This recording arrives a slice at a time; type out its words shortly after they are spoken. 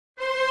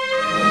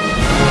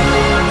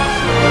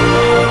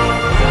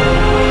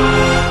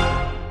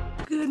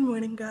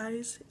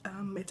guys.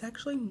 It's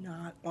actually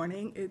not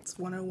morning. It's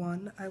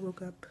 1:01. I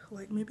woke up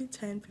like maybe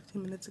 10-15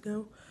 minutes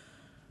ago.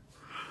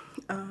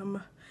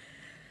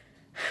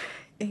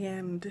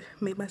 And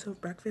made myself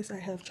breakfast. I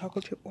have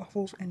chocolate chip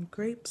waffles and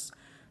grapes.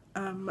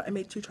 I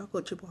made 2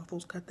 chocolate chip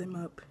waffles, cut them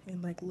up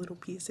in like little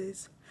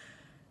pieces,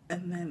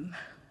 and then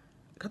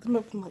cut them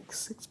up in like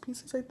 6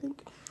 pieces, I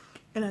think.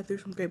 And I threw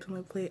some grapes on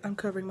my plate. I'm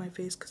covering my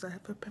face because I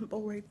have a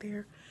pimple right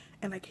there,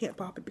 and I can't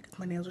pop it because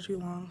my nails are too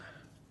long.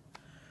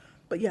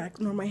 But yeah, I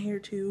ignore my hair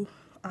too.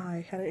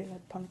 I had it in a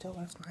ponytail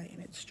last night,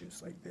 and it's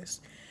just like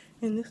this.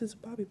 And this is a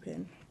bobby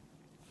pin.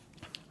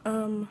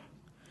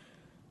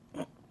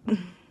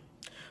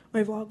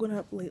 My vlog went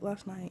up late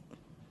last night,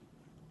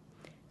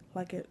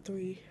 like at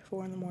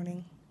 3-4 in the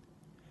morning.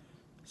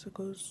 So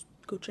go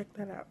check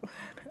that out.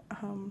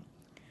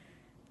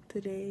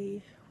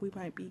 Today we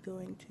might be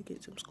going to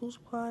get some school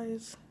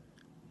supplies,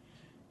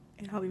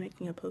 and I'll be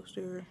making a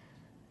poster.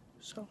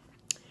 So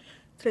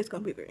today's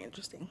gonna be very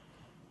interesting.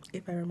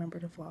 If I remember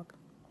to vlog.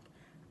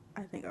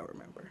 I think I'll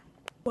remember.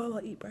 While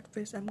I eat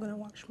breakfast, I'm gonna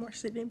watch more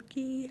Sydney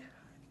McKee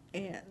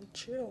and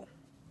chill.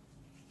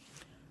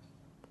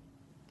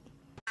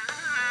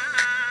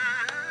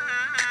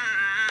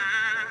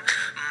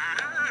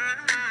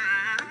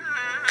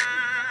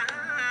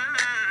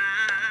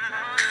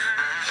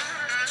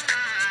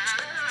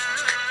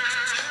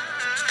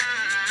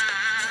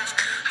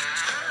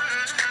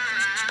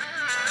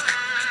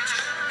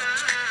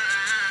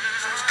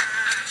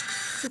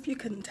 So if you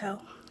couldn't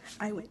tell,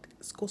 I went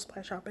school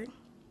supply shopping.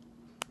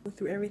 Go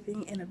through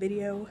everything in a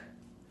video.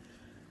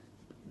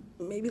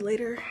 Maybe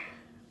later,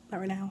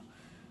 not right now.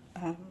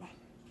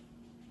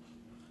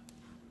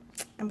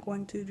 I'm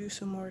going to do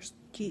some more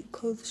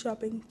clothes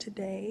shopping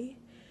today,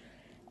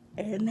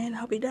 and then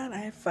I'll be done. I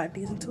have 5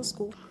 days until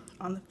school.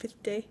 On the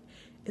 5th day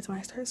is when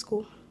I start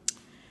school,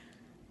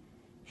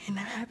 and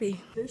I'm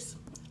happy. This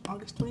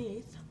August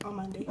 28th on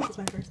Monday is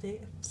my first day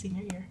of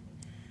senior year.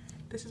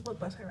 This is what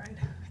bus I ride,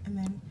 and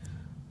then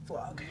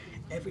vlog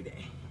every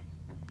day.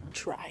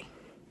 Try.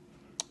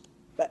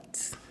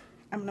 But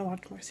I'm gonna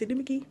watch more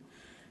Sydney McKee.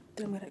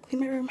 Then I'm gonna clean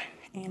my room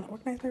and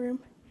organize my room.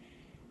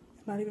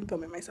 I'm not even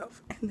filming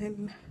myself. And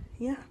then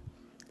yeah,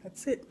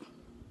 that's it.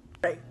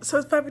 Right, so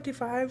it's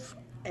 5:55,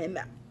 and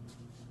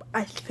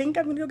I think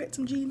I'm gonna go get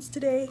some jeans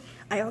today.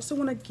 I also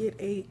want to get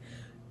a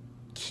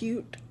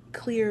cute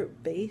clear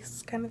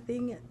base kind of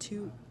thing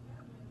to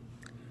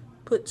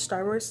put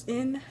Star Wars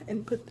in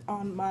and put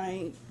on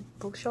my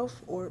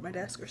bookshelf or my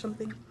desk or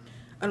something.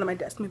 Under my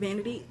desk, my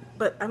vanity.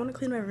 But I want to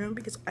clean my room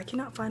because I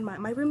cannot find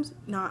my room's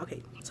not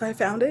okay. So I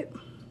found it.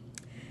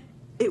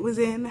 It was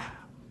in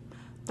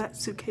that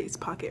suitcase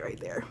pocket right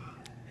there.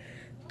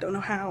 Don't know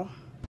how.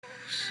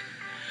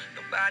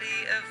 Nobody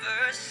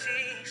ever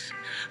sees.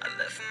 I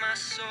left my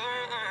soul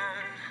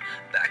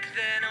back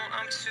then. Oh,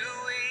 I'm too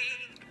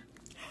weak.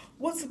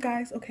 What's up,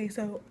 guys? Okay,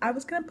 so I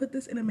was gonna put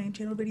this in a main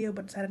channel video,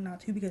 but decided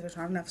not to because there's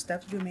not enough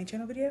stuff to do a main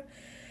channel video.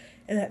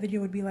 And that video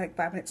would be like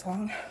 5 minutes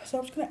long. So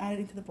I'm just going to add it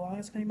into the vlog.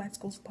 It's going to be my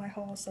school supply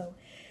haul. So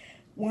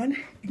 1,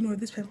 ignore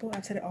this pimple.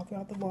 I've said it all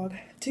throughout the vlog.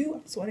 2,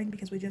 I'm sweating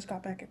because we just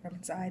got back from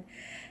inside.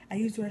 I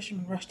used the restroom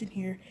and rushed in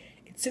here.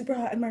 It's super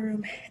hot in my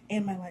room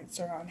and my lights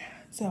are on.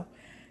 So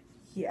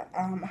yeah,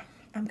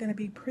 I'm going to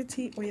be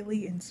pretty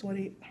oily and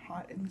sweaty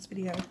hot in this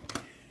video.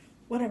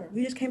 Whatever.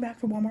 We just came back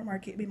from Walmart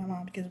Market, me and my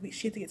mom, because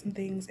she had to get some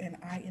things and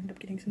I ended up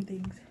getting some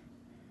things.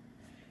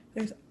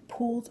 There's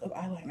pools of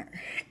eyeliner.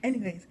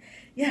 Anyways,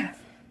 yeah.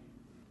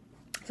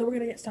 So we're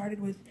gonna get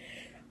started with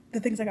the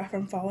things I got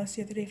from Flawless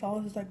the other day.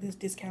 Flawless is like this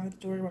discounted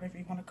store, whatever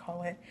you want to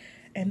call it,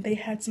 and they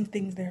had some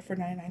things there for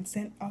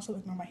 99¢. Also,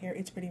 ignore my hair;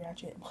 it's pretty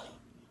ratchet.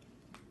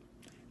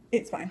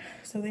 It's fine.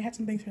 So they had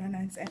some things for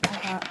 99¢.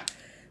 I got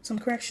some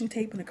correction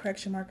tape and a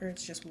correction marker.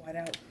 It's just white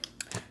out,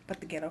 but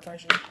the ghetto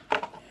version.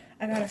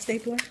 I got a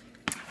stapler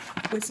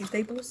with some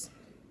staples.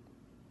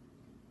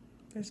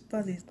 There's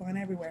fuzzies going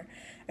everywhere.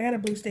 I got a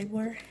blue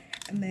stapler,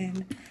 and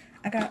then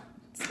I got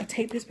a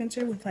tape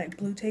dispenser with like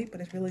blue tape,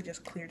 but it's really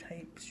just clear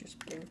tape. It's just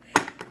blue.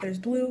 There's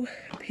blue,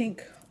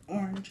 pink,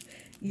 orange,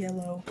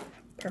 yellow,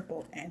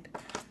 purple, and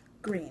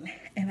green.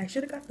 And I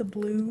should have got the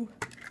blue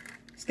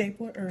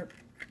stapler or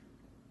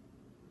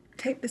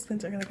tape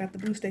dispenser. I got the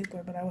blue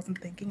stapler, but I wasn't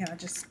thinking, and I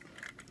just...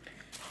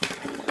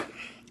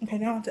 Okay,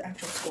 now on to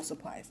actual school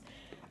supplies.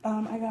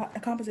 I got a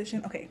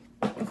composition. Okay,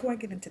 before I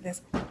get into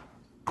this,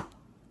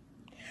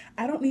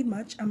 I don't need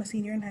much. I'm a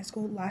senior in high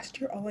school. Last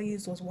year, all I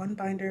used was 1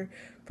 binder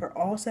for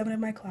all 7 of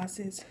my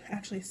classes.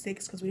 Actually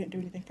 6, because we didn't do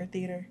anything for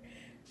theater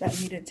that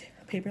needed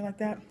paper like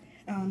that.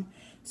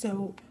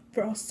 So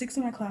for all 6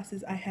 of my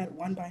classes, I had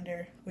 1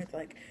 binder with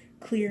like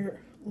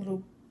clear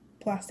little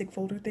plastic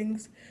folder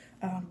things,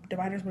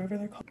 dividers, whatever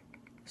they're called.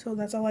 So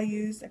that's all I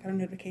used. I got a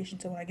notification,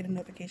 so when I get a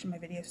notification, my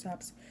video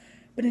stops.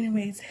 But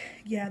anyways,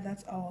 yeah,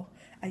 that's all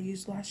I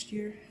used last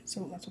year.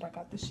 So that's what I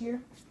got this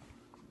year.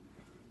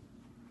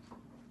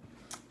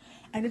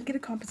 I did get a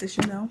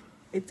composition though.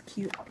 It's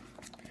cute.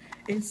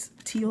 It's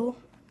teal.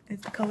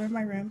 It's the color of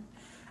my room.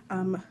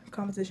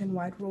 Composition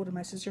wide ruled, and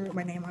my sister wrote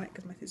my name on it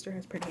because my sister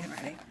has pretty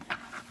handwriting.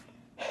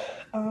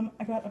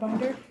 I got a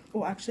binder.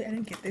 Well, actually, I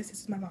didn't get this.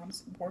 This is my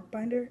mom's work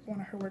binder,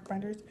 one of her work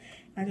binders,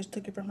 and I just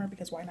took it from her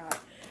because why not?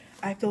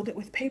 I filled it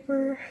with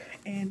paper,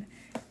 and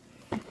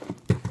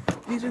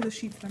these are the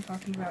sheets that I'm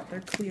talking about.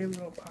 They're clear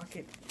little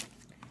pocket.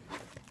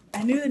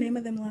 I knew the name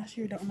of them last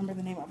year. Don't remember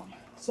the name of them.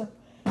 So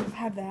I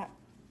have that.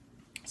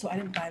 So I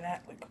didn't buy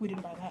that. Like, we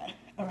didn't buy that.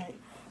 All right.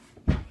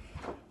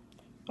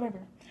 Whatever.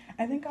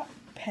 I then got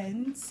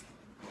pens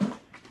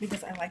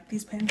because I like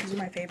these pens. These are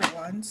my favorite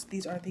ones.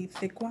 These are the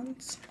thick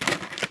ones.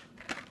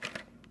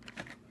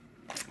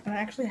 And I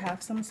actually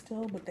have some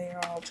still, but they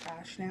are all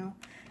trash now.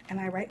 And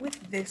I write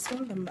with this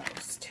one the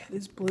most.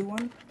 This blue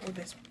one or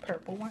this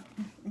purple one.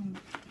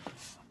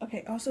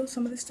 Okay, also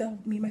some of the stuff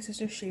me and my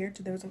sister shared.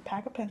 So there was a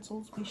pack of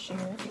pencils we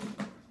shared.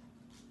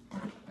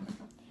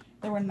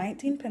 There were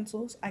 19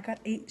 pencils. I got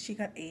 8. She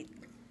got 8.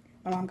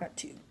 My mom got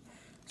 2.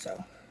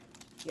 So,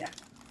 yeah.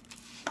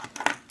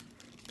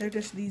 They're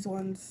just these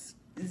ones.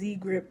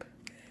 Z-grip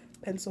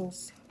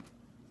pencils.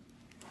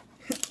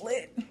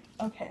 Lit.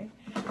 Okay.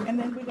 And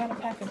then we got a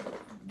pack of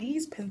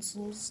these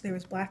pencils. There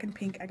was black and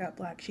pink. I got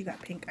black. She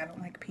got pink. I don't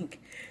like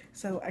pink.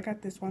 So I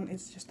got this one.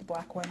 It's just the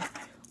black one.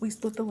 We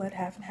split the lead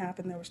half and half,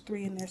 and there was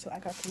 3 in there. So I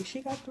got 3. She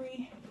got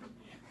 3.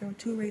 There were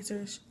 2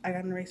 erasers. I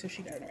got an eraser.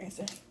 She got an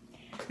eraser.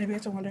 Maybe you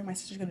guys are wondering, my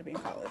sister's going to be in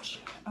college.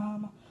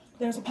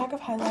 There's a pack of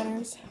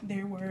highlighters.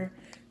 There were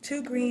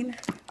 2 green,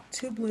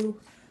 2 blue,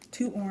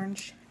 2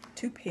 orange,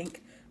 2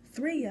 pink,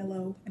 3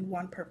 yellow, and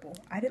 1 purple.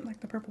 I didn't like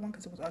the purple one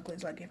because it was ugly,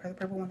 so I gave her the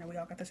purple one, and we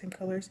all got the same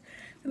colors.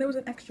 And there was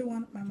an extra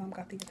one. My mom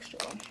got the extra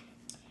one.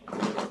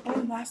 And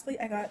then lastly,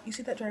 I got, you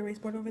see that dry erase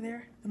board over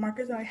there? The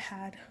markers that I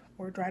had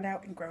were dried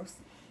out and gross.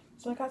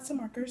 So I got some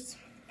markers.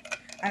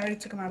 I already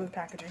took them out of the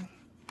packaging.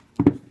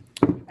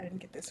 I didn't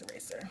get this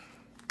eraser.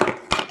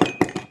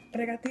 But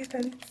I got these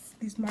pens,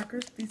 these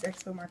markers, these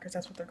expo markers,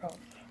 that's what they're called.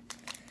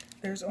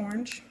 There's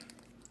orange.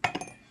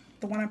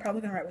 The one I'm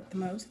probably going to write with the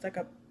most. It's like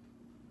a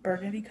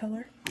burgundy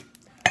color.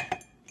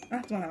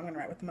 That's the one I'm going to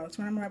write with the most.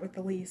 The one I'm going to write with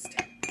the least.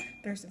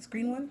 There's this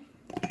green one.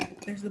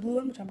 There's the blue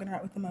one, which I'm going to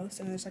write with the most.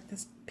 And there's like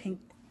this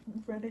pink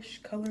reddish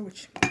color,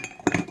 which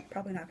I'm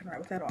probably not going to write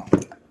with at all.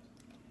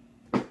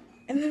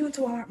 And then I went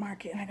to Walmart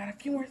Market, and I got a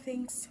few more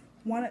things.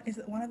 One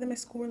of them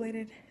is school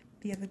related.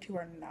 The other 2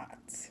 are not.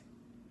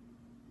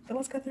 But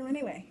let's go through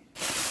anyway.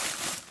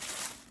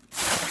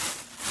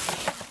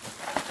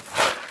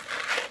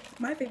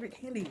 My favorite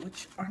candy,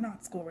 which are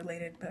not school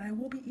related, but I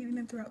will be eating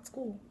them throughout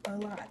school a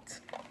lot.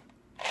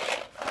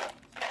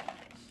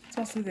 It's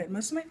also good.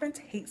 Most of my friends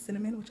hate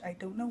cinnamon, which I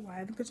don't know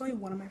why. I think there's only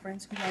one of my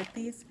friends who like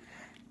these.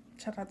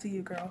 Shout out to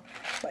you, girl.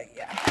 But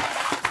yeah.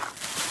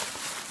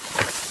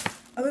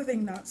 Other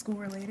thing not school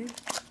related.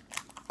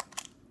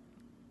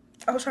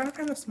 I was trying to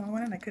find the small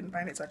one and I couldn't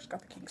find it, so I just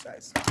got the king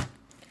size.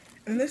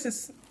 And this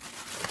is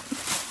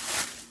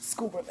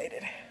school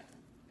related.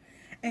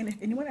 And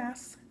if anyone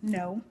asks,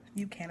 no,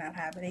 you cannot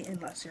have any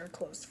unless you're a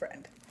close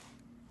friend.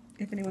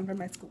 If anyone from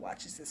my school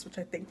watches this, which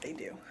I think they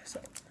do. So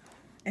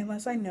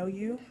unless I know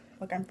you,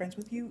 like I'm friends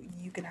with you,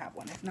 you can have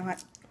one. If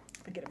not,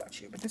 forget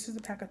about you. But this is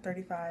a pack of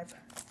 35.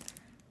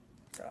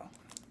 So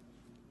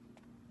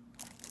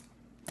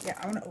yeah,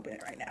 I'm gonna open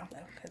it right now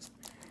because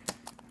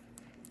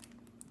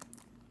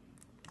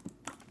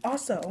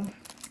also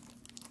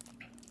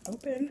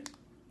open.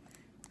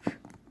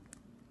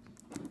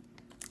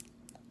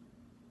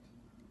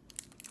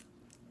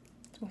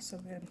 Smells so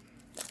good.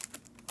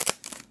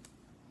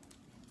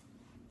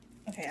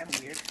 Okay, I'm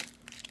weird.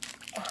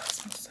 Oh, it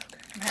smells so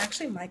good. And I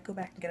actually might go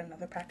back and get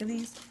another pack of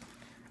these.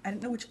 I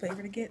didn't know which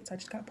flavor to get, so I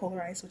just got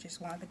Polar Ice, which is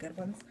one of the good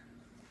ones.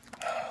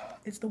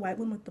 It's the white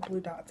one with the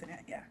blue dots in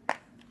it, yeah.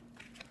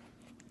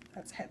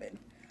 That's heaven.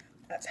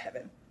 That's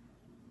heaven.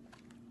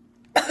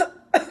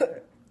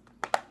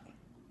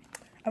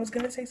 I was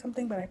gonna say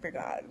something, but I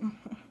forgot.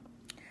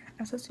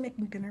 I'm supposed to be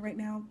making dinner right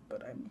now,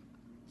 but I'm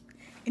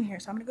in here,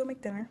 so I'm gonna go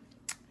make dinner.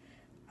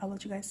 I'll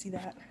let you guys see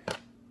that.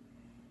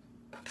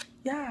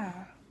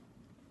 Yeah.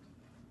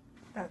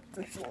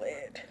 That's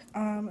lit.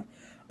 Oh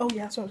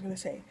yeah, that's what I was gonna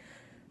say.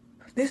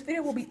 This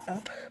video will be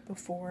up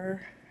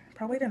before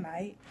probably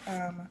tonight.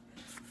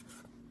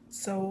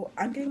 So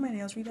I'm getting my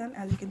nails redone.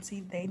 As you can see,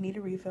 they need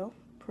a refill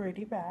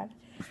pretty bad.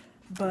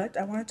 But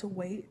I wanted to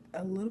wait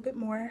a little bit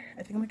more. I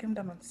think I'm gonna get them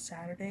done on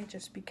Saturday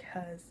just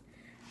because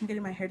I'm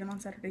getting my hair done on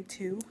Saturday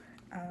too.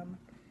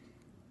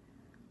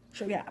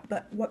 So yeah,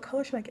 but what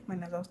color should I get my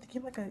nails? I was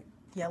thinking like a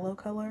yellow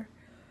color.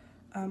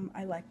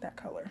 I like that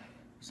color.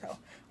 So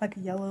like a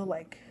yellow,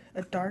 like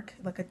a dark,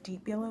 like a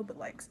deep yellow, but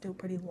like still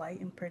pretty light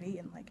and pretty,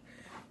 and like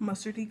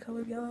mustardy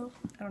colored yellow.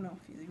 I don't know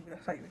if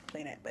that's how you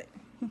explain it, but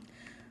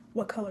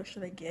what color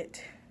should I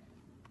get?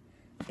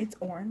 It's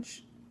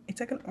orange. It's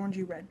like an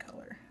orangey red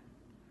color.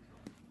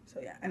 So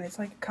yeah, and it's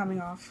like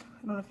coming off.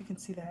 I don't know if you can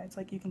see that. It's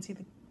like you can see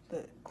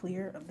the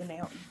clear of the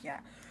nail.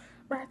 Yeah,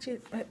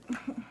 ratchet, but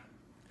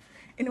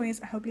anyways,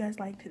 I hope you guys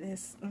liked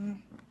this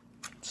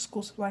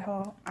school supply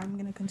haul. I'm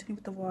gonna continue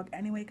with the vlog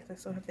anyway because I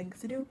still have things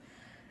to do.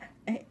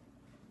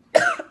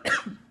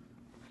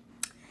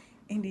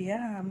 And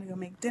yeah, I'm gonna go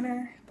make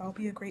dinner. That'll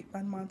be a great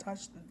fun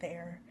montage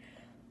there.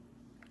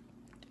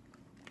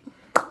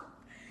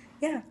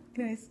 yeah,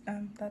 anyways,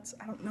 that's,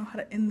 I don't know how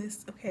to end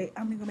this. Okay,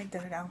 I'm gonna go make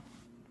dinner now.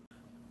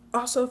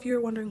 Also, if you're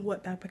wondering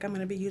what backpack I'm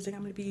gonna be using,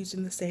 I'm gonna be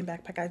using the same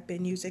backpack I've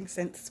been using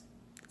since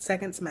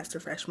second semester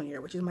freshman year,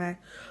 which is my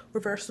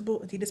reversible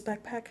Adidas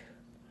backpack.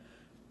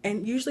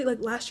 And usually, like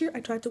last year, I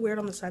tried to wear it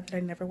on the side that I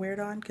never wear it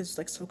on because it's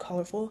like so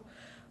colorful,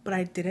 but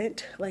I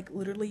didn't. Like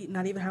literally,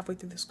 not even halfway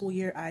through the school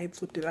year, I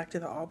flipped it back to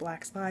the all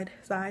black side,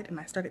 and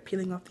I started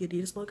peeling off the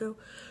Adidas logo.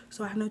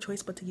 So I have no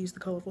choice but to use the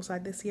colorful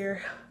side this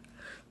year.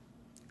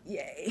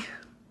 Yay!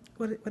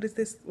 What is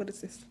this? What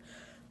is this?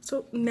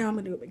 So now I'm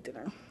gonna go make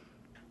dinner.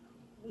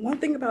 One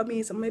thing about me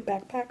is my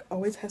backpack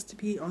always has to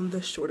be on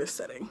the shortest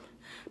setting,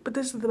 but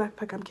this is the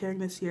backpack I'm carrying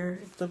this year.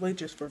 It's literally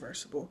just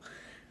reversible.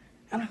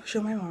 And I'll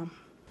show my mom.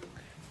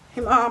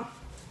 Hey mom,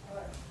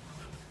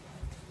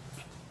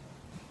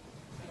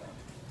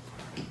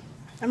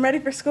 I'm ready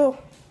for school.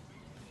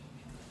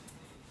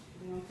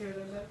 You don't care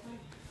that backpack?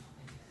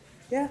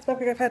 Yeah, it's the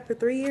backpack I've had for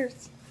 3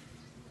 years.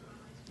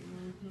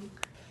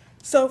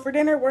 So for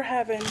dinner we're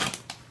having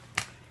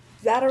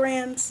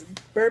Zataran's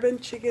bourbon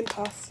chicken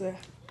pasta.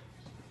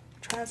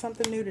 Trying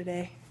something new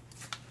today.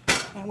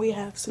 And we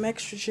have some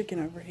extra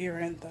chicken over here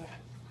in the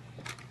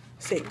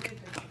sink.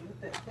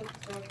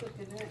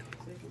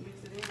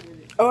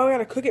 Oh, I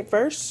gotta cook it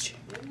first?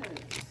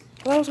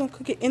 Well, I was gonna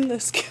cook it in the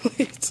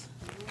skillet.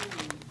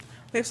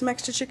 We have some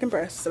extra chicken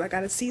breasts that I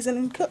gotta season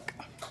and cook.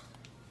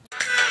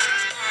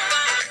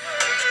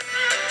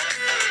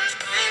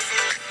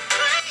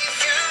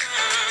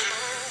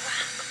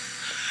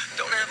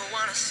 Don't ever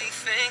wanna see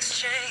things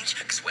change,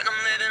 'cause when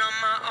I'm living on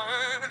my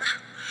own,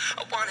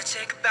 I wanna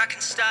take it back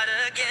and start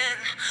again.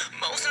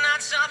 Most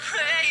nights I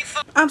pray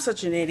for. I'm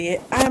such an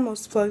idiot. I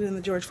almost plugged in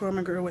the George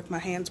Foreman grill with my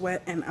hands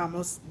wet and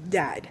almost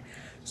died.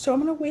 So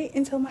I'm gonna wait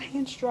until my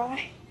hands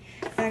dry.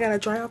 And I gotta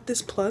dry off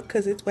this plug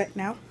because it's wet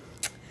now.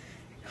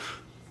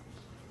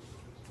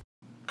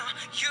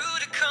 You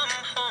to come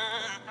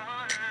home.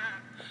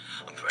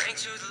 I'm praying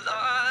to the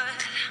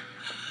Lord,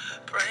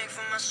 praying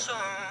for my soul.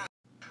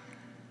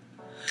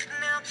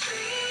 Now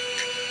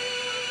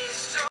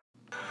please don't.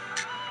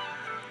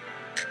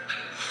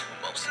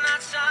 Most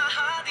nights I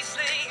hardly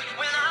sleep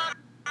when I'm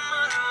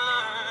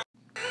alone.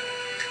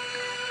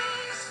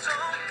 Please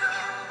don't go.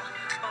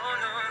 Oh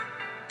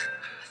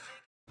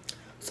no.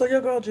 So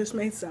your girl just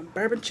made some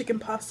bourbon chicken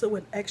pasta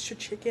with extra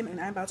chicken,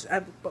 and I'm about to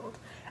add both.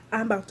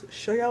 I'm about to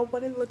show y'all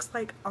what it looks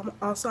like.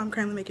 Also, I'm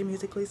currently making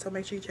Musical.ly, so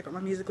make sure you check out my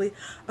Musical.ly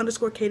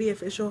 _Katie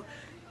official.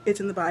 It's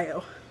in the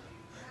bio.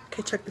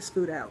 Okay, check this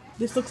food out.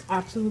 This looks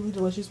absolutely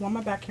delicious. One,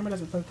 my back camera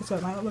doesn't focus, so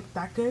it might not look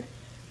that good,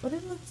 but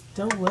it looks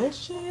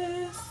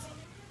delicious.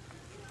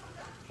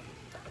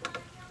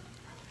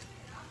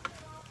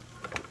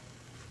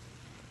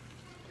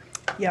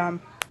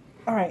 Yum.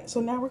 All right, so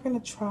now we're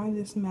gonna try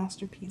this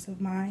masterpiece of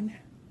mine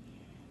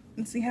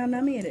and see how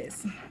nummy it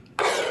is.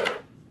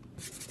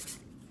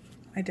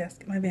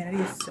 My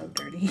vanity is so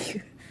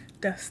dirty.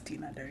 Dusty,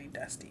 not dirty,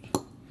 dusty.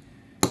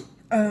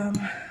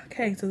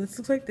 Okay, so this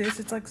looks like this.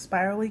 It's like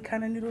spirally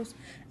kind of noodles.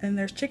 And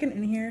there's chicken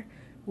in here,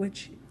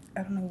 which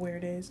I don't know where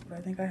it is, but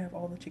I think I have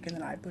all the chicken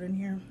that I put in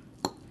here.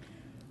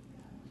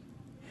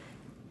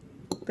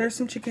 There's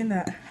some chicken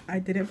that I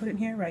didn't put in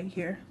here, right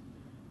here.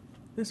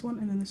 This one,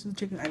 and then this is the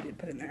chicken I did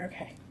put in there.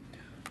 Okay.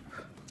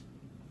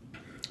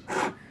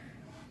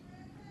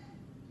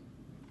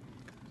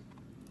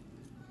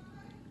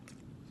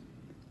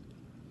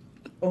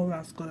 Oh,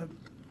 that's good.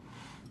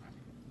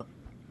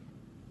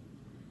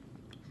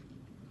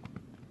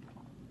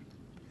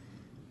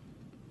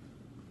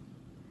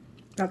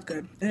 That's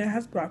good. And it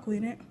has broccoli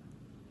in it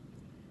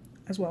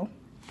as well.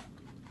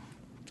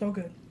 So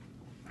good.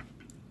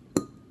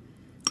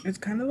 It's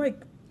kind of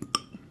like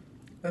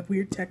a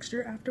weird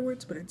texture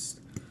afterwards, but it's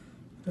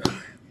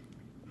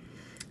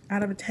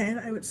out of a 10,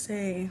 I would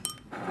say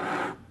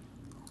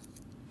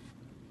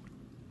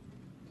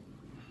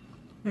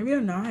maybe a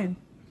 9.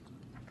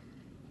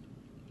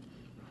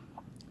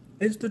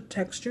 It's the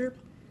texture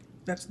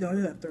that's the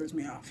only that throws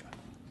me off.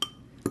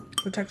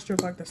 The texture of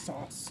like the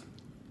sauce.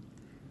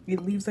 It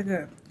leaves like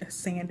a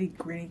sandy,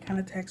 gritty kind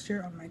of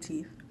texture on my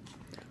teeth.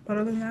 But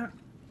other than that,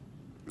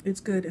 it's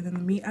good. And then the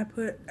meat I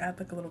put add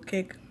like a little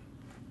kick.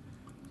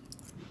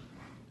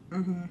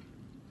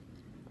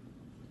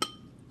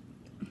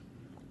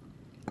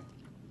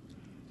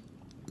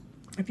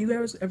 If you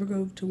guys ever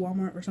go to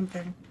Walmart or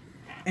something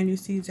and you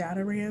see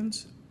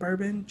Zataran's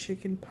bourbon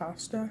chicken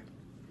pasta,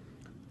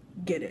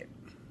 get it.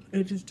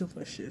 It is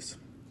delicious.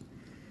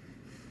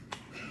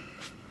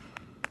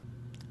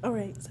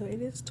 Alright, so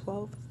it is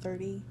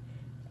 12:30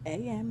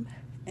 a.m.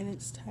 and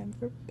it's time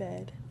for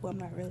bed. Well, I'm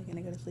not really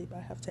gonna go to sleep.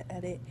 I have to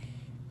edit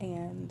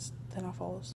and then I'll fall asleep.